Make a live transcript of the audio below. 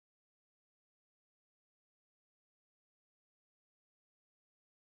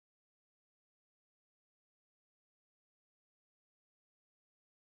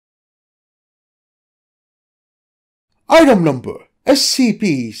Item Number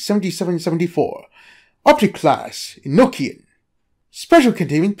SCP-7774 Object Class Enochian. Special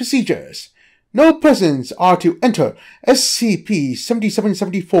Containment Procedures. No persons are to enter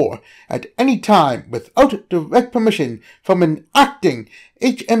SCP-7774 at any time without direct permission from an acting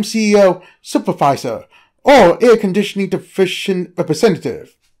HMCL supervisor or air conditioning division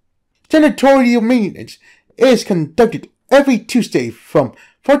representative. Janitorial maintenance is conducted every Tuesday from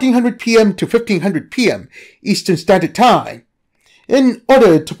 1400 p.m. to 1500 p.m. Eastern Standard Time in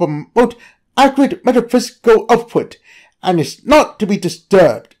order to promote accurate metaphysical output and is not to be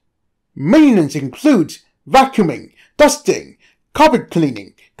disturbed. Maintenance includes vacuuming, dusting, carpet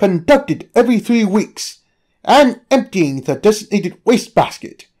cleaning conducted every 3 weeks, and emptying the designated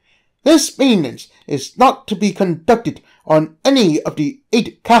wastebasket. This maintenance is not to be conducted on any of the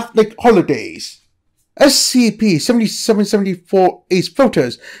 8 Catholic holidays. SCP-7774-A's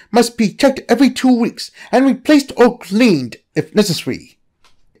filters must be checked every 2 weeks and replaced or cleaned if necessary.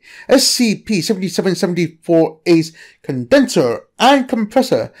 SCP-7774-A's condenser and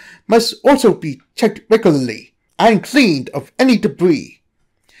compressor must also be checked regularly and cleaned of any debris.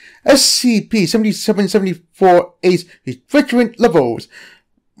 SCP-7774-A's refrigerant levels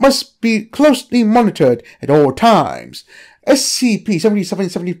must be closely monitored at all times.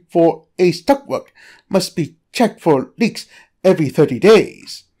 SCP-7774-A's ductwork must be checked for leaks every 30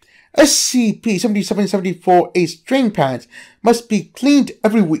 days. SCP-7774-A's drain pans must be cleaned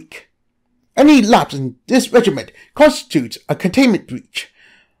every week. Any lapse in this regimen constitutes a containment breach.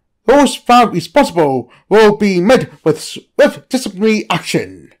 Those found responsible will be met with swift disciplinary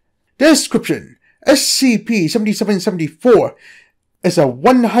action. Description: SCP-7774 is a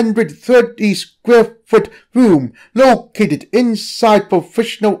 130 square foot room located inside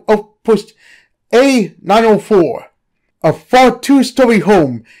Provisional Outpost-A904, a 2-story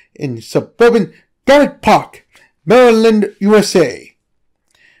home in suburban Garrett Park, Maryland, USA.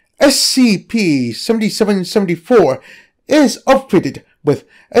 SCP-7774 is outfitted with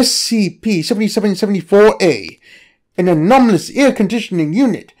SCP-7774-A, an anomalous air conditioning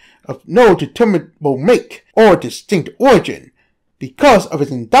unit of no determinable make or distinct origin, because of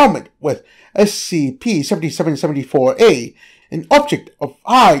its endowment with SCP-7774-A, an object of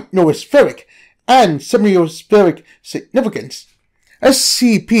high noospheric and semiospheric significance.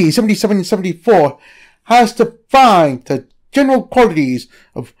 SCP-7774 has defined the general qualities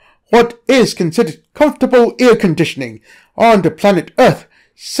of what is considered comfortable air conditioning on the planet Earth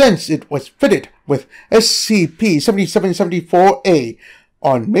since it was fitted with SCP-7774-A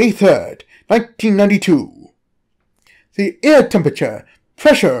on May 3, 1992. The air temperature,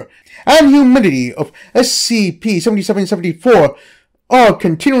 pressure, and humidity of SCP-7774 are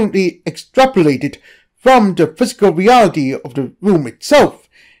continually extrapolated from the physical reality of the room itself,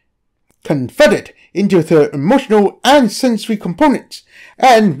 converted into their emotional and sensory components,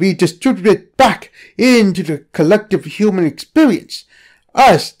 and redistributed back into the collective human experience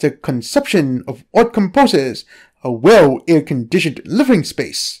as the conception of what composes a well air-conditioned living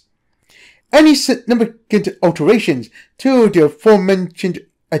space. Any significant alterations to the aforementioned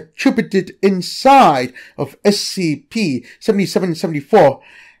attributed inside of SCP-7774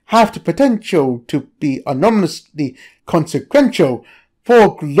 have the potential to be anomalously consequential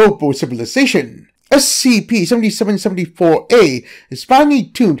for global civilization. SCP-7774-A is finely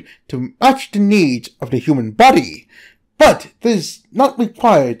tuned to match the needs of the human body, but this is not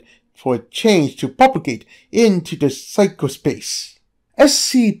required for a change to propagate into the psychospace.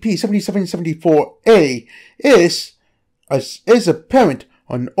 SCP-7774-A is, as is apparent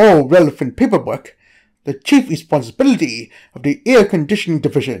on all relevant paperwork, the chief responsibility of the Air Conditioning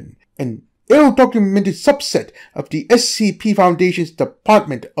Division, an ill-documented subset of the SCP Foundation's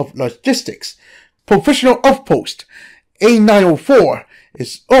Department of Logistics. Provisional Outpost-A904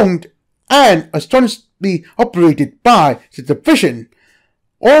 is owned and autonomously operated by the Division.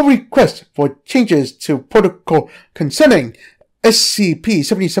 All requests for changes to protocol concerning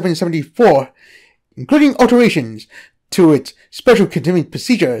SCP-7774, including alterations to its special containment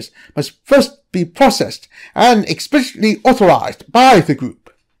procedures, must first be processed and explicitly authorized by the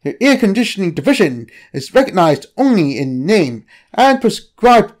group. The Air Conditioning Division is recognized only in name and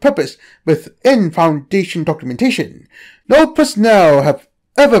prescribed purpose within Foundation documentation. No personnel have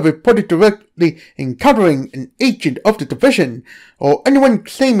ever reported directly encountering an agent of the Division or anyone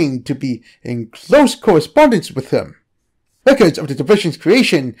claiming to be in close correspondence with them. Records of the Division's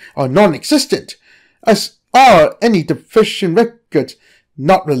creation are non-existent, as are any Division records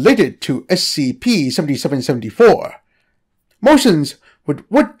not related to SCP-7774. Motions would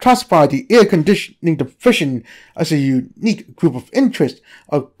classify the Air Conditioning Division as a unique group of interest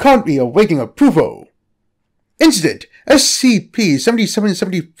are currently awaiting approval. Incident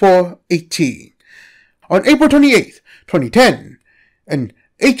SCP-7774-18. On April 28, 2010, an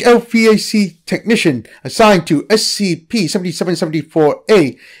HLVAC technician assigned to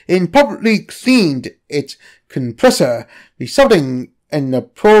SCP-7774-A improperly cleaned its compressor, resulting in a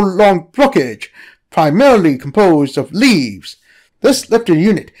prolonged blockage, primarily composed of leaves. This left the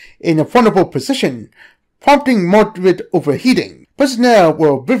unit in a vulnerable position, prompting moderate overheating. Personnel were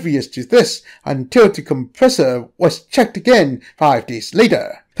oblivious to this until the compressor was checked again 5 days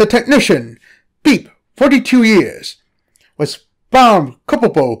later. The technician, Beep, 42 years, was found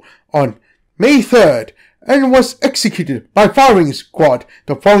culpable on May 3rd and was executed by firing squad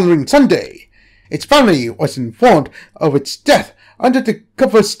the following Sunday. Its family was informed of its death under the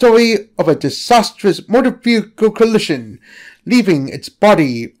cover story of a disastrous motor vehicle collision, leaving its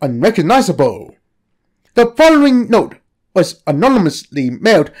body unrecognizable. The following note was anonymously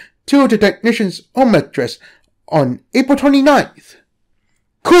mailed to the technician's home address on April 29th.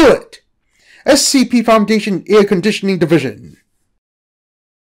 Cool it! SCP Foundation Air Conditioning Division.